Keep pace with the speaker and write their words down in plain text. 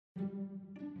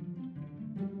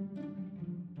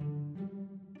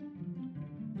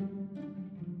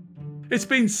It's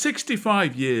been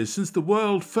 65 years since the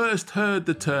world first heard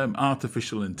the term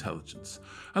artificial intelligence,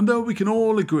 and though we can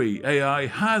all agree AI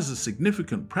has a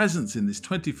significant presence in this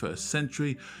 21st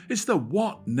century, it's the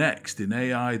what next in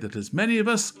AI that has many of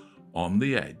us on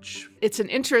the edge. It's an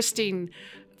interesting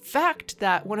fact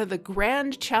that one of the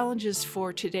grand challenges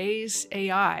for today's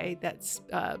AI that's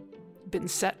been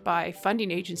set by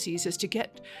funding agencies is to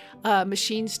get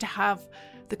machines to have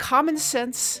the common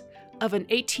sense of an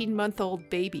 18-month-old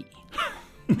baby.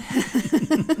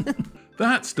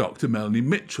 That's Dr. Melanie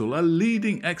Mitchell, a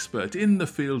leading expert in the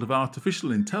field of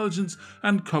artificial intelligence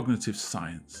and cognitive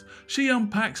science. She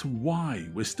unpacks why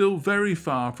we're still very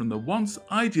far from the once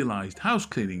idealised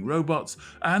house-cleaning robots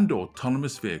and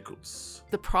autonomous vehicles.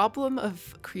 The problem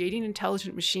of creating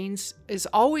intelligent machines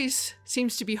always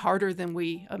seems to be harder than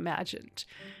we imagined.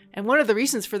 And one of the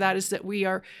reasons for that is that we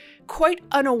are quite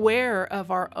unaware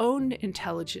of our own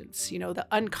intelligence, the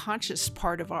unconscious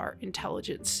part of our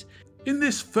intelligence. In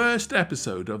this first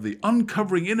episode of the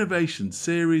Uncovering Innovation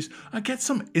series, I get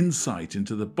some insight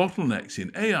into the bottlenecks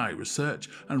in AI research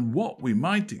and what we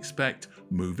might expect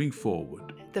moving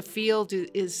forward. The field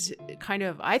is kind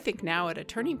of, I think, now at a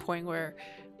turning point where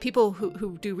people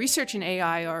who do research in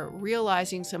AI are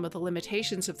realizing some of the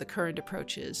limitations of the current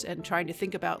approaches and trying to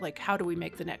think about, how do we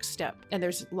make the next step? And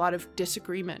there's a lot of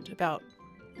disagreement about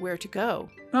where to go.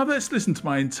 Now let's listen to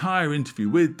my entire interview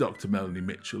with Dr. Melanie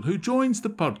Mitchell, who joins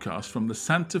the podcast from the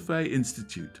Santa Fe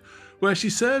Institute, where she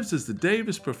serves as the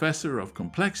Davis Professor of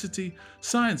Complexity,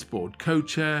 Science Board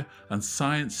Co-Chair, and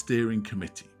Science Steering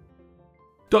Committee.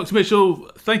 Dr. Mitchell,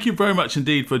 thank you very much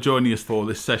indeed for joining us for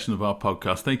this session of our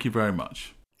podcast. Thank you very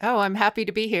much. Oh, I'm happy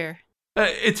to be here.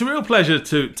 It's a real pleasure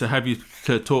to have you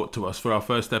to talk to us for our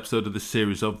first episode of this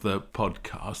series of the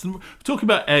podcast. And we're talking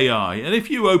about AI. And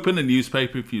if you open a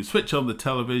newspaper, if you switch on the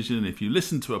television, if you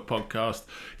listen to a podcast,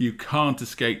 you can't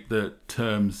escape the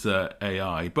terms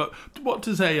AI. But what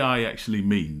does AI actually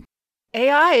mean?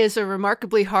 AI is a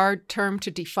remarkably hard term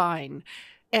to define.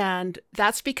 And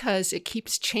that's because it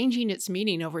keeps changing its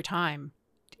meaning over time.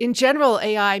 In general,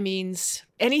 AI means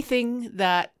anything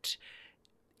that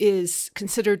is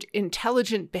considered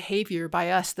intelligent behavior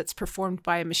by us that's performed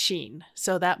by a machine.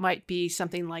 So that might be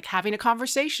something like having a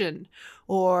conversation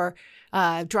or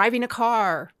driving a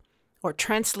car or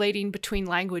translating between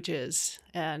languages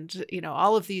and,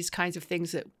 all of these kinds of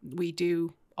things that we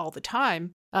do all the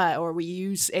time or we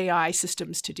use AI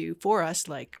systems to do for us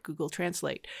like Google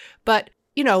Translate. But,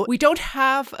 we don't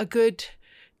have a good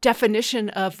definition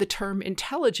of the term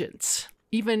intelligence,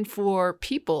 even for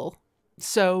people.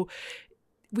 So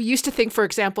we used to think, for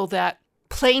example, that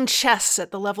playing chess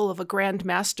at the level of a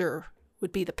grandmaster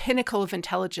would be the pinnacle of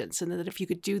intelligence, and that if you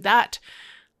could do that,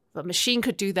 if a machine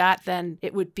could do that, then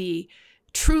it would be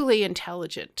truly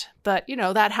intelligent. But,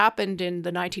 that happened in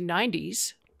the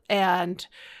 1990s, and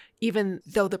even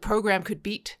though the program could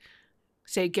beat,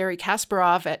 say, Garry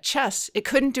Kasparov at chess, it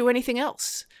couldn't do anything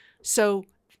else. So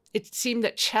it seemed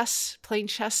that playing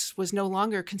chess was no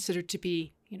longer considered to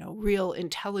be real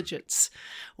intelligence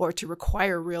or to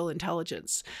require real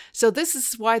intelligence. So this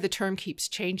is why the term keeps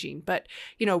changing. But,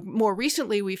 more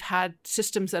recently, we've had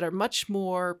systems that are much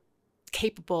more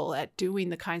capable at doing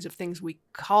the kinds of things we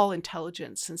call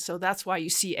intelligence. And so that's why you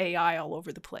see AI all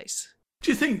over the place.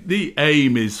 Do you think the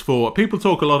aim is for, people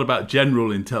talk a lot about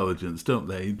general intelligence, don't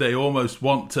they? They almost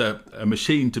want a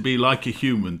machine to be like a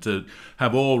human, to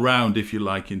have all round, if you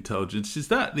like, intelligence. Is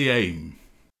that the aim?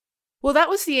 Well, that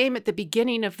was the aim at the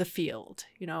beginning of the field.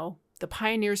 The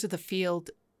pioneers of the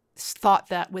field thought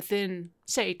that within,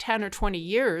 say, 10 or 20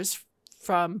 years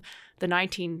from the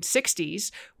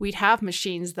 1960s, we'd have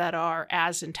machines that are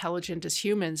as intelligent as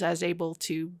humans, as able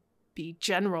to be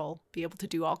general, be able to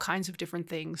do all kinds of different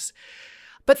things.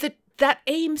 But that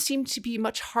aim seemed to be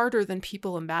much harder than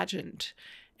people imagined.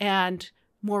 And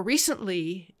more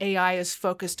recently, AI is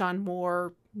focused on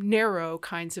more narrow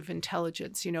kinds of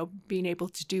intelligence, being able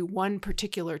to do one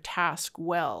particular task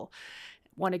well.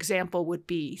 One example would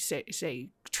be, say,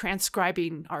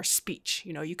 transcribing our speech.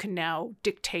 You can now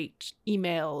dictate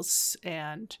emails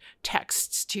and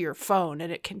texts to your phone,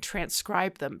 and it can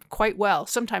transcribe them quite well,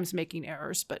 sometimes making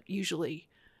errors, but usually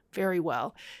very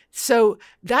well. So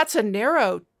that's a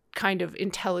narrow kind of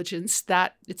intelligence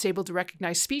that it's able to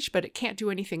recognize speech, but it can't do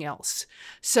anything else.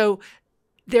 So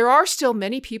there are still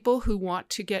many people who want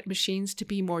to get machines to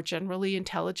be more generally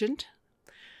intelligent,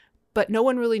 but no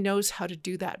one really knows how to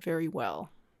do that very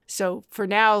well. So for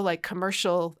now,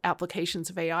 commercial applications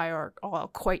of AI are all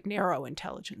quite narrow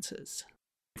intelligences.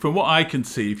 From what I can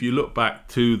see, if you look back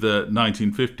to the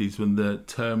 1950s when the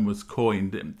term was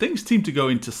coined, things seem to go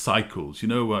into cycles.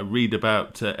 I read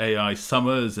about AI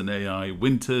summers and AI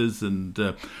winters, and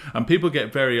people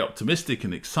get very optimistic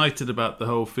and excited about the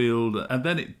whole field, and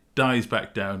then it dies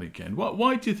back down again.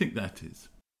 Why do you think that is?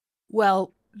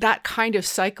 Well, that kind of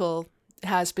cycle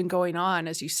has been going on,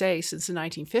 as you say, since the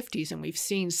 1950s, and we've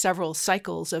seen several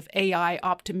cycles of AI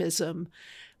optimism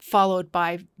followed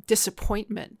by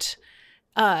disappointment,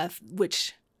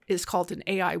 which is called an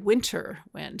AI winter,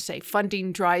 when, say,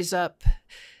 funding dries up,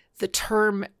 the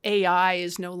term AI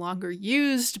is no longer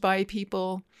used by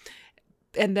people,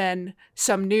 and then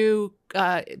some new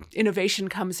innovation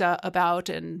comes about,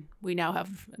 and we now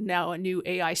have a new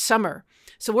AI summer.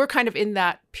 So we're kind of in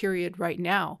that period right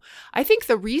now. I think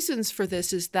the reasons for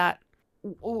this is that,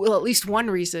 well, at least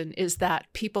one reason is that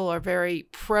people are very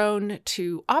prone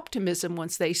to optimism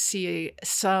once they see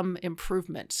some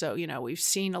improvement. So, we've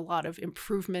seen a lot of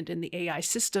improvement in the AI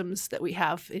systems that we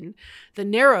have in the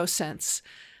narrow sense.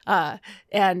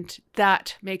 And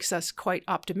that makes us quite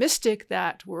optimistic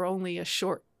that we're only a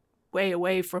short way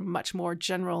away from much more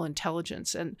general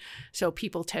intelligence. And so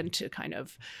people tend to kind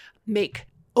of make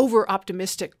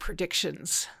over-optimistic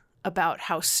predictions about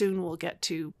how soon we'll get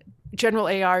to general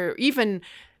AI or even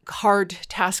hard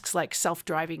tasks like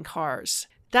self-driving cars.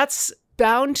 That's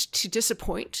bound to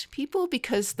disappoint people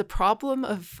because the problem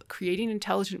of creating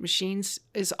intelligent machines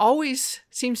always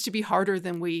seems to be harder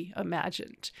than we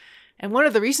imagined. And one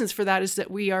of the reasons for that is that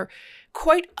we are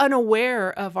quite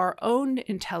unaware of our own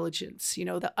intelligence,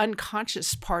 the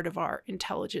unconscious part of our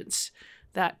intelligence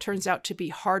that turns out to be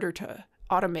harder to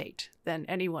automate than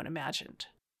anyone imagined.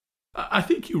 I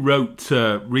think you wrote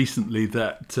recently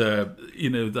that,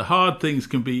 the hard things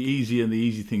can be easy and the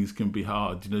easy things can be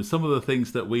hard. Some of the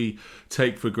things that we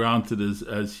take for granted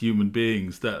as human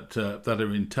beings that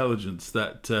are intelligence,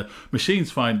 that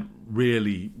machines find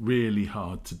really, really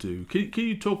hard to do. Can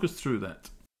you talk us through that?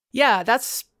 Yeah,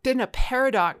 that's been a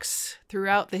paradox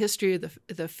throughout the history of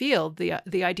the field.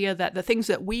 The idea that the things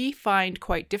that we find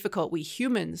quite difficult, we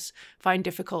humans find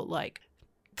difficult, like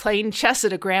playing chess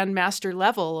at a grandmaster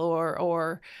level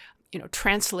or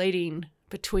translating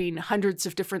between hundreds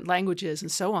of different languages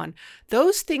and so on.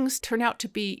 Those things turn out to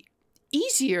be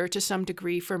easier to some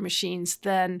degree for machines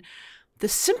than the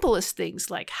simplest things,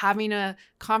 like having a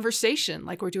conversation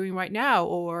like we're doing right now,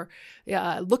 or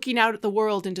looking out at the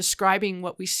world and describing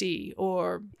what we see,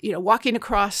 or walking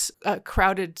across a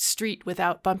crowded street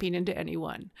without bumping into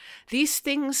anyone. These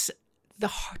things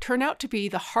turn out to be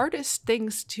the hardest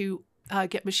things to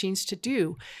get machines to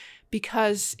do,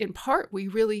 because in part we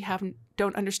really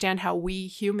don't understand how we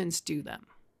humans do them.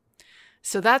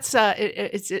 So that's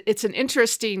it's an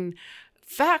interesting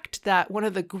fact that one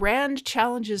of the grand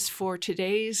challenges for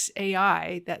today's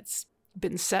AI that's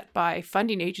been set by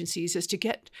funding agencies is to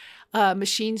get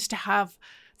machines to have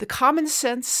the common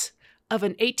sense of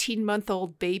an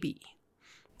 18-month-old baby.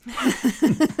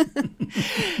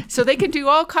 So they can do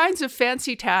all kinds of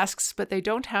fancy tasks, but they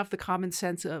don't have the common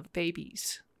sense of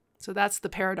babies. So that's the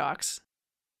paradox.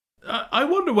 I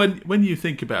wonder when you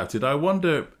think about it, I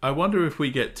wonder if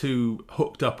we get too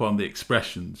hooked up on the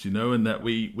expressions, and that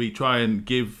we try and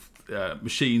give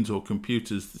machines or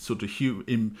computers sort of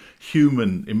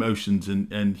human emotions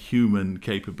and human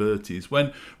capabilities.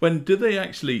 When do they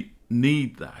actually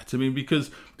need that? I mean,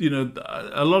 because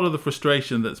a lot of the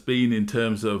frustration that's been in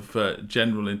terms of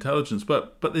general intelligence,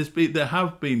 but there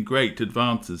have been great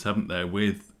advances, haven't there,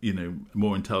 with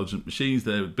more intelligent machines,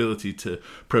 their ability to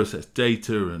process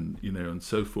data and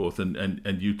so forth,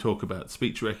 and you talk about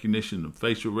speech recognition and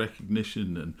facial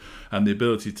recognition and the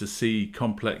ability to see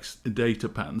complex data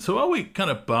patterns. So are we kind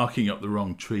of barking up the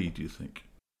wrong tree, do you think?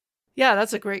 Yeah,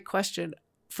 that's a great question.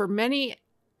 For many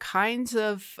kinds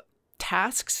of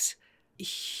tasks,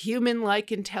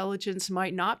 human-like intelligence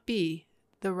might not be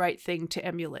the right thing to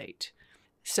emulate.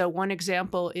 So one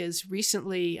example is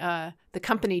recently the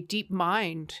company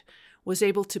DeepMind was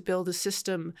able to build a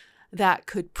system that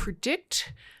could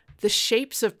predict the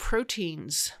shapes of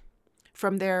proteins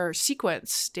from their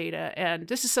sequence data. And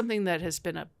this is something that has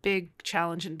been a big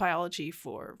challenge in biology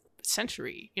for a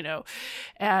century,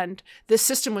 And this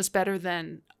system was better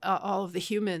than all of the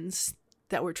humans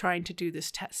that were trying to do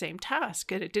this same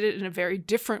task. And it did it in a very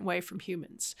different way from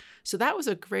humans. So that was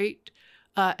a great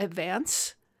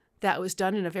advance that was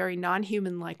done in a very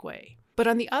non-human-like way. But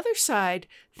on the other side,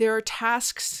 there are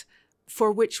tasks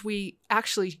for which we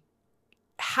actually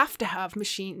have to have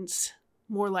machines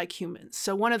more like humans.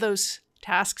 So one of those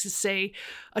tasks is, say,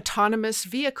 autonomous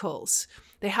vehicles.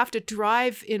 They have to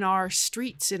drive in our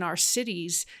streets, in our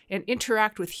cities, and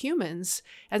interact with humans.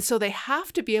 And so they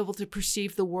have to be able to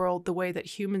perceive the world the way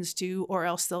that humans do, or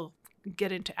else they'll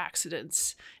get into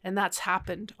accidents. And that's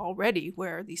happened already,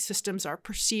 where these systems are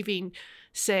perceiving,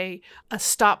 say, a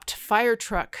stopped fire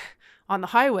truck on the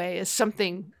highway as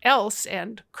something else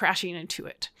and crashing into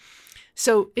it.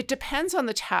 So it depends on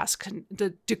the task and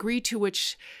the degree to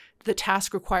which the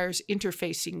task requires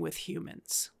interfacing with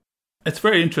humans. It's a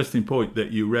very interesting point that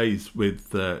you raise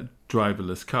with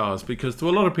driverless cars, because to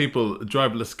a lot of people, a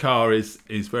driverless car is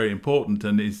very important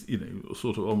and is,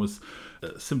 sort of almost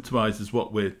symptomizes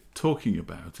what we're talking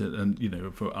about,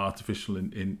 and for artificial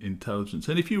intelligence.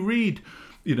 And if you read,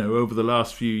 over the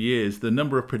last few years, the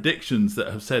number of predictions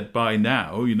that have said by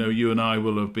now, you and I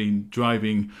will have been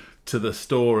driving to the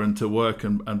store and to work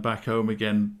and back home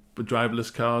again,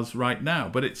 driverless cars right now,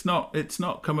 but it's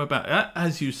not come about.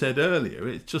 As you said earlier,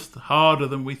 it's just harder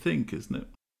than we think, isn't it?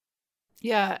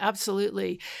 Yeah,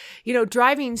 absolutely.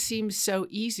 Driving seems so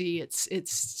easy. It's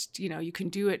you can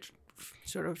do it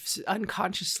sort of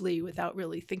unconsciously without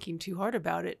really thinking too hard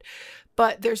about it.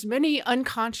 But there's many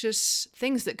unconscious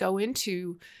things that go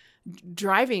into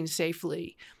driving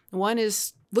safely. One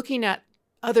is looking at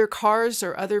other cars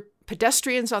or other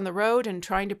pedestrians on the road and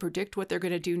trying to predict what they're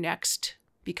going to do next,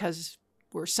 because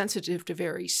we're sensitive to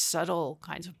very subtle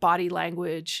kinds of body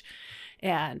language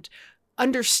and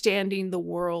understanding the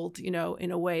world, in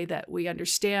a way that we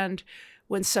understand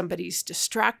when somebody's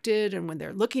distracted and when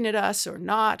they're looking at us or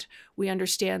not. We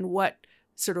understand what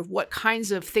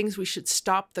kinds of things we should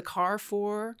stop the car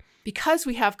for, because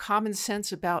we have common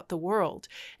sense about the world.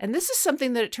 And this is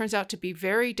something that it turns out to be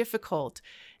very difficult.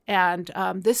 And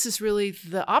this is really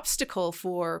the obstacle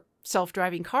for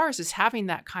self-driving cars, is having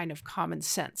that kind of common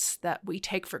sense that we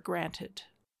take for granted.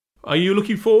 Are you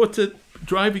looking forward to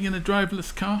driving in a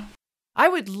driverless car? I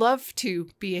would love to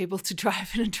be able to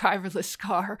drive in a driverless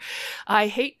car. I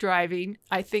hate driving.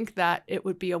 I think that it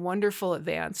would be a wonderful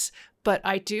advance, but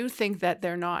I do think that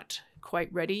they're not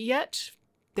quite ready yet.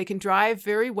 They can drive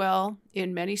very well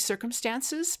in many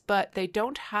circumstances, but they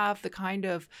don't have the kind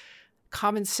of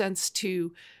common sense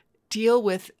to deal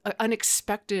with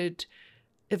unexpected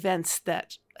events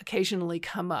that occasionally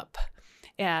come up.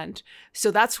 And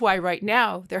so that's why right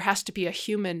now there has to be a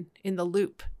human in the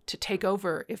loop to take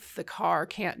over if the car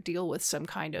can't deal with some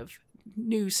kind of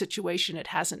new situation it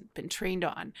hasn't been trained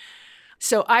on.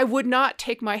 So I would not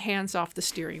take my hands off the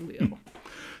steering wheel.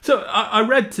 So I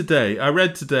read today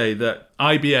that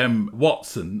IBM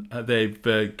Watson, they've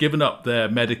given up their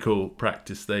medical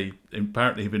practice. They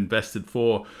apparently have invested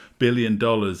 $4 billion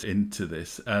into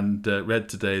this, and read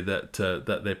today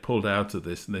that they pulled out of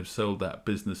this and they've sold that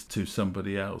business to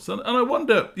somebody else. And I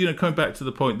wonder, coming back to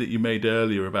the point that you made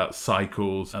earlier about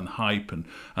cycles and hype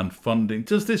and funding,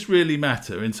 does this really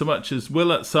matter in so much as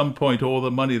will at some point all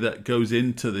the money that goes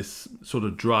into this sort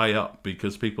of dry up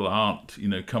because people aren't,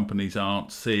 companies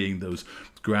aren't seeing those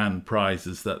grand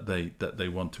prizes that they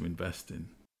want to invest in?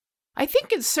 I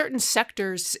think in certain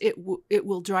sectors it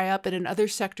will dry up, and in other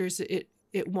sectors it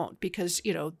won't, because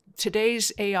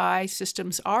today's AI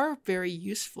systems are very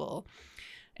useful,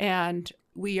 and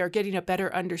we are getting a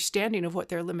better understanding of what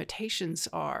their limitations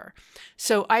are.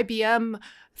 So IBM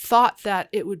thought that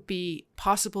it would be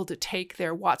possible to take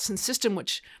their Watson system,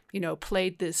 which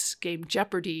played this game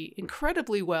Jeopardy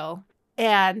incredibly well,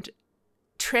 and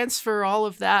transfer all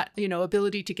of that,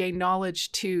 ability to gain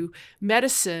knowledge to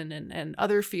medicine and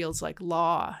other fields like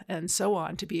law and so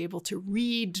on, to be able to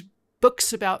read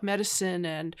books about medicine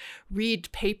and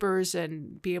read papers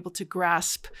and be able to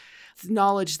grasp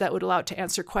knowledge that would allow it to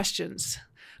answer questions.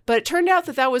 But it turned out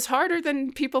that was harder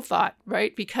than people thought,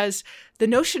 right? Because the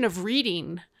notion of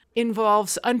reading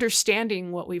involves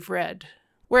understanding what we've read.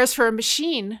 Whereas for a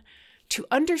machine, to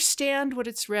understand what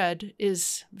it's read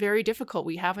is very difficult.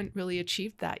 We haven't really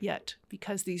achieved that yet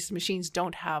because these machines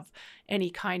don't have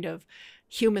any kind of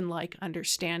human-like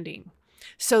understanding.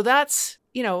 So that's,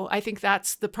 I think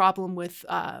that's the problem with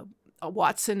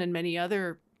Watson and many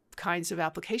other kinds of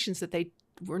applications, that they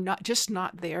were not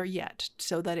there yet,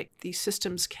 so that these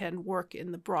systems can work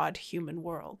in the broad human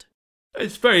world.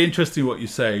 It's very interesting what you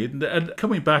say. And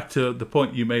coming back to the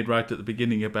point you made right at the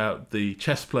beginning about the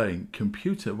chess-playing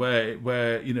computer, where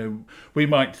we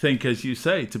might think, as you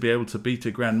say, to be able to beat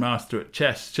a grandmaster at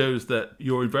chess shows that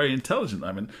you're very intelligent.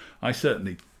 I mean, I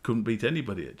certainly couldn't beat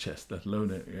anybody at chess, let alone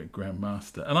a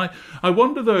grandmaster. And I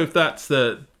wonder, though, if that's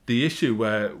the the issue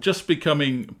where just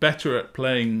becoming better at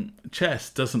playing chess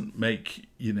doesn't make,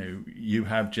 you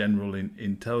have general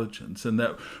intelligence, and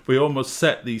that we almost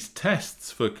set these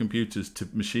tests for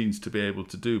machines to be able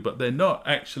to do, but they're not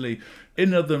actually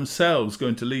in of themselves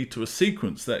going to lead to a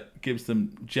sequence that gives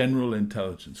them general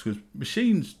intelligence, because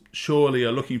machines surely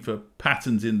are looking for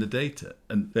patterns in the data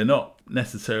and they're not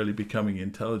necessarily becoming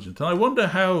intelligent. And I wonder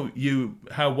how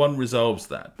one resolves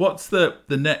that. What's the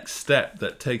next step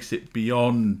that takes it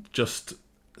beyond just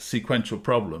sequential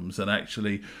problems and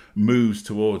actually moves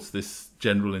towards this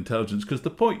general intelligence? Because the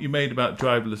point you made about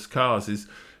driverless cars is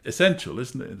essential,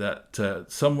 isn't it? That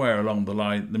somewhere along the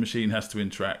line, the machine has to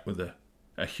interact with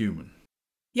a human.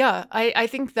 Yeah, I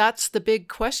think that's the big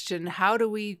question. How do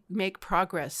we make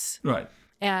progress? Right.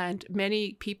 And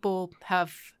many people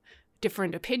have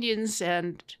different opinions,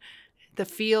 and the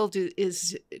field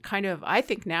is kind of, I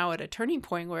think, now at a turning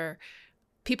point where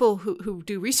people who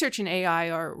do research in AI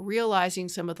are realizing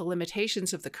some of the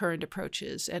limitations of the current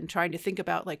approaches and trying to think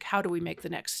about, like, how do we make the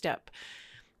next step?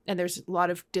 And there's a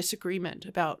lot of disagreement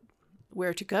about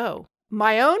where to go.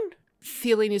 My own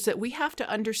feeling is that we have to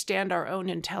understand our own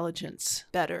intelligence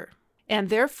better. And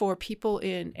therefore, people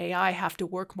in AI have to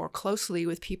work more closely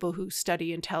with people who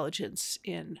study intelligence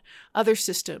in other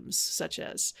systems, such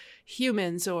as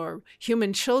humans or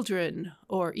human children,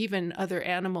 or even other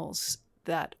animals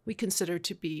that we consider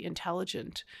to be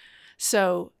intelligent.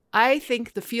 So I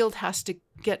think the field has to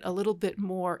get a little bit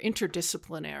more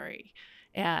interdisciplinary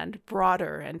and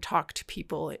broader and talk to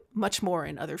people much more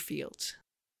in other fields.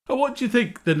 What do you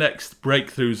think the next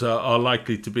breakthroughs are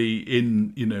likely to be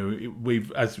in,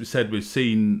 as we said, we've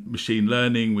seen machine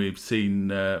learning, we've seen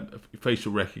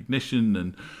facial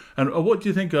recognition, and what do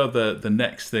you think are the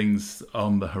next things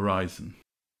on the horizon?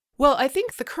 Well, I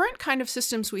think the current kind of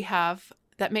systems we have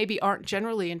that maybe aren't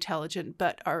generally intelligent,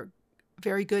 but are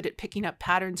very good at picking up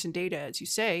patterns and data, as you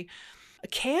say,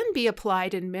 can be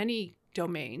applied in many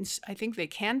domains. I think they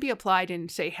can be applied in,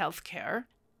 say, healthcare,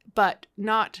 but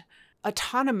not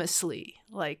autonomously,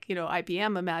 like,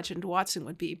 IBM imagined Watson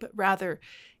would be, but rather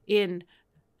in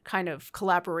kind of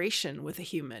collaboration with a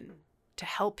human to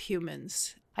help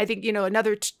humans. I think,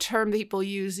 another term people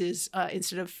use is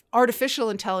instead of artificial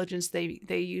intelligence,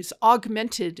 they use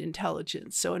augmented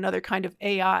intelligence. So another kind of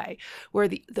AI where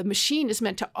the machine is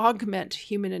meant to augment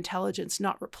human intelligence,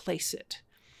 not replace it.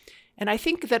 And I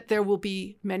think that there will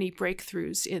be many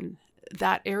breakthroughs in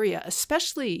that area,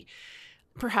 especially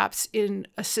perhaps in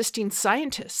assisting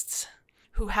scientists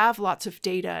who have lots of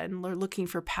data and are looking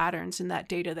for patterns in that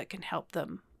data that can help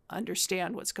them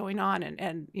understand what's going on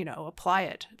and apply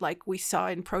it, like we saw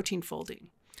in protein folding.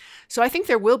 So I think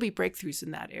there will be breakthroughs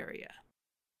in that area.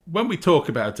 When we talk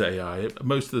about AI,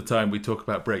 most of the time we talk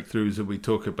about breakthroughs and we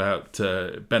talk about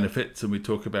benefits and we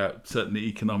talk about certainly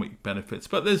economic benefits.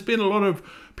 But there's been a lot of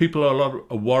people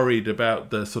are worried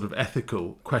about the sort of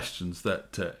ethical questions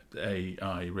that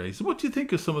AI raises. What do you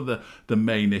think are some of the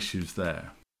main issues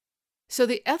there? So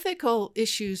the ethical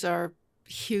issues are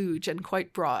huge and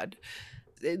quite broad.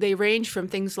 They range from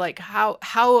things like how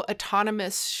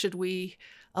autonomous should we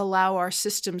allow our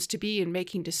systems to be in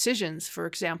making decisions, for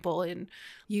example, in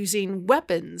using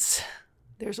weapons.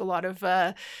 There's a lot of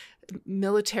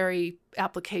military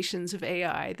applications of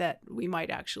AI that we might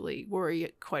actually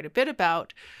worry quite a bit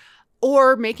about,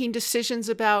 or making decisions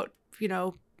about,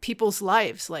 people's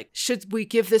lives, like should we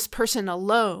give this person a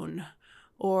loan,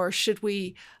 or should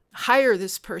we hire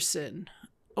this person,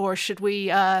 or should we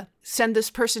send this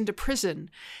person to prison?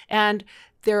 And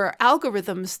there are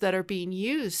algorithms that are being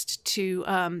used to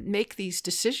make these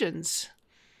decisions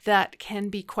that can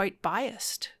be quite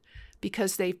biased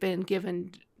because they've been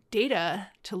given data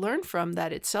to learn from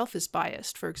that itself is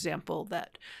biased. For example,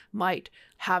 that might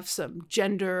have some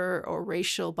gender or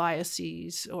racial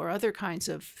biases or other kinds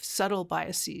of subtle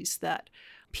biases that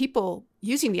people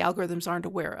using the algorithms aren't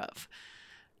aware of.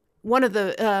 One of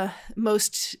the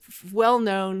most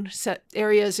well-known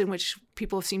areas in which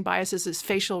people have seen biases is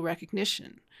facial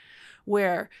recognition,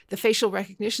 where the facial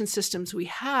recognition systems we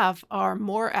have are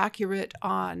more accurate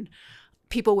on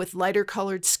people with lighter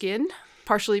colored skin,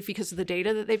 partially because of the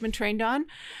data that they've been trained on,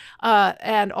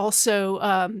 and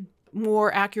also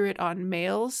more accurate on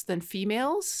males than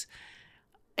females,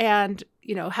 and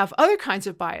have other kinds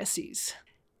of biases.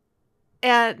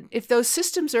 And if those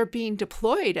systems are being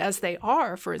deployed as they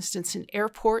are, for instance, in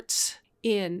airports,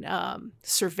 in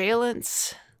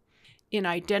surveillance, in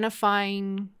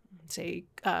identifying, say,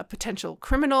 potential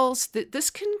criminals, this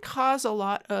can cause a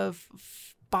lot of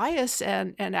bias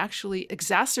and actually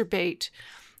exacerbate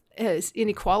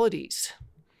inequalities.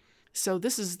 So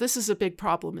this is a big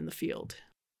problem in the field.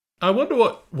 I wonder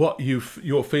what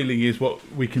your feeling is, what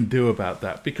we can do about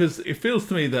that, because it feels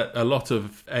to me that a lot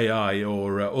of AI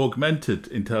or augmented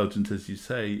intelligence, as you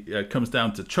say, comes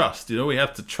down to trust. We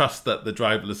have to trust that the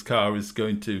driverless car is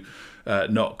going to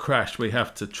not crash. We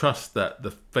have to trust that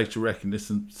the facial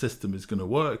recognition system is going to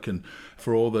work, and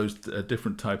for all those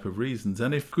different type of reasons.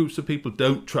 And if groups of people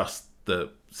don't trust the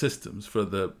systems for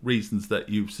the reasons that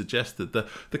you've suggested,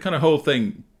 the kind of whole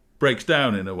thing breaks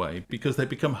down in a way, because they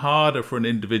become harder for an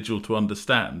individual to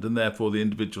understand, and therefore the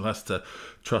individual has to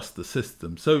trust the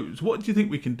system. So what do you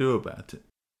think we can do about it?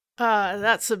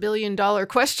 That's $1 billion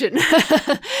question.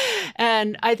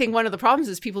 And I think one of the problems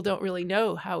is people don't really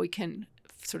know how we can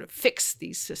sort of fix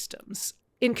these systems.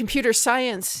 In computer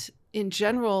science, in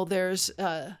general, there's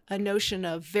a notion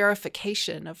of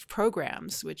verification of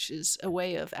programs, which is a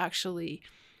way of actually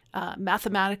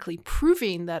mathematically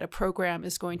proving that a program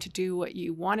is going to do what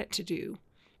you want it to do.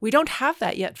 We don't have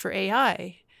that yet for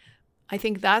AI. I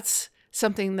think that's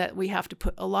something that we have to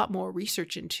put a lot more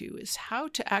research into, is how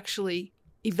to actually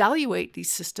evaluate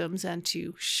these systems and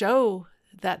to show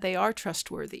that they are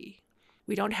trustworthy.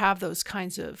 We don't have those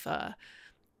kinds of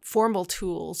formal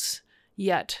tools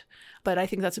yet, but I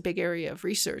think that's a big area of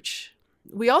research.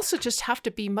 We also just have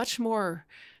to be much more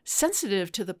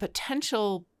sensitive to the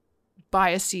potential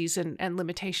biases and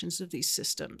limitations of these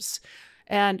systems.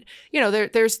 And,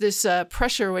 there's this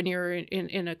pressure when you're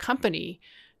in a company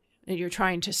and you're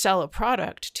trying to sell a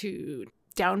product to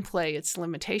downplay its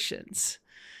limitations.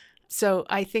 So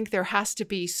I think there has to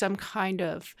be some kind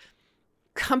of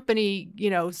company,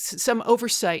 some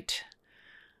oversight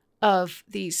of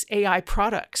these AI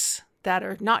products that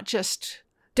are not just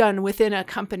done within a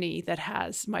company that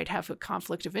might have a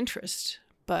conflict of interest,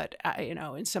 but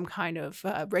in some kind of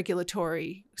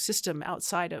regulatory system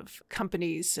outside of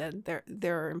companies and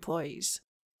their employees.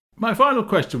 My final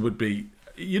question would be,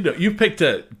 you've picked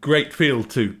a great field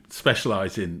to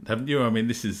specialize in, haven't you? I mean,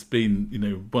 this has been,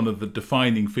 one of the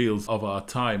defining fields of our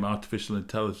time, artificial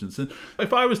intelligence. And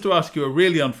if I was to ask you a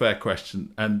really unfair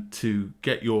question and to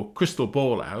get your crystal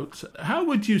ball out, how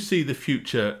would you see the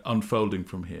future unfolding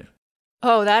from here?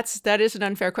 Oh, that is an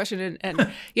unfair question.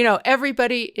 And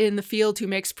everybody in the field who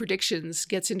makes predictions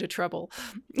gets into trouble.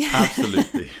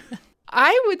 Absolutely.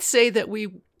 I would say that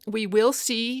we will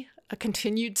see a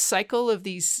continued cycle of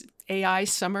these AI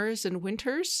summers and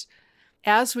winters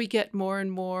as we get more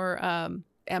and more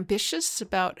ambitious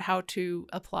about how to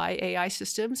apply AI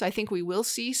systems. I think we will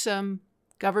see some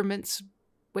governments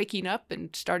waking up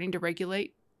and starting to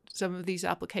regulate some of these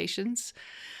applications.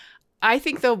 I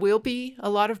think there will be a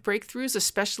lot of breakthroughs,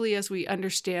 especially as we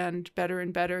understand better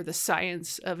and better the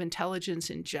science of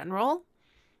intelligence in general.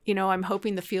 I'm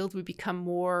hoping the field would become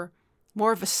more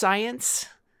of a science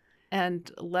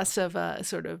and less of a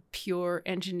sort of pure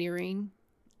engineering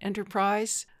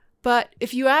enterprise. But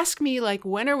if you ask me,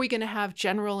 when are we going to have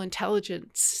general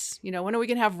intelligence? When are we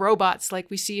going to have robots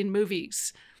like we see in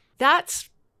movies?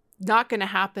 That's not going to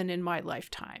happen in my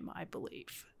lifetime, I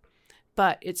believe.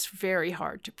 But it's very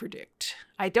hard to predict.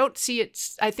 I don't see it.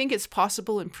 I think it's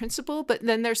possible in principle, but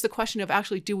then there's the question of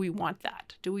actually, do we want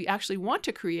that? Do we actually want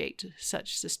to create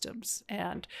such systems?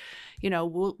 And,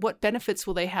 what benefits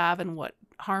will they have and what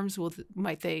harms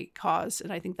might they cause?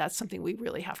 And I think that's something we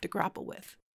really have to grapple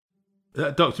with.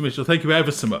 Dr. Mitchell, thank you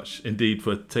ever so much indeed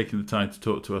for taking the time to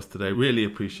talk to us today. Really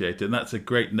appreciate it. And that's a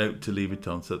great note to leave it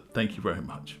on. So thank you very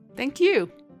much. Thank you.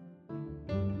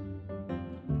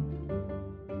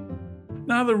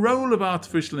 Now, the role of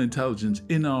artificial intelligence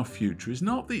in our future is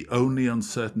not the only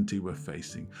uncertainty we're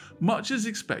facing. Much is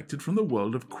expected from the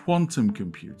world of quantum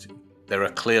computing. There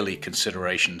are clearly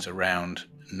considerations around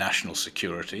national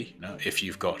security. If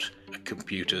you've got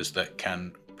computers that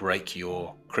can break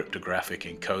your cryptographic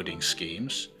encoding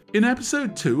schemes. In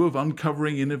episode 2 of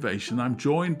Uncovering Innovation, I'm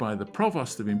joined by the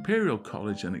Provost of Imperial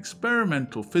College and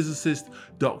experimental physicist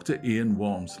Dr. Ian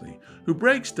Walmsley, who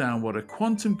breaks down what a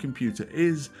quantum computer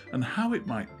is and how it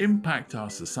might impact our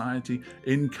society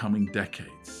in coming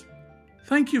decades.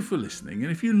 Thank you for listening,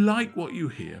 and if you like what you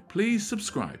hear, please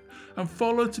subscribe and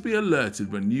follow to be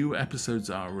alerted when new episodes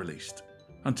are released.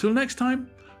 Until next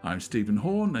time, I'm Stephen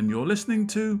Horn, and you're listening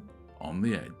to On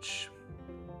the Edge.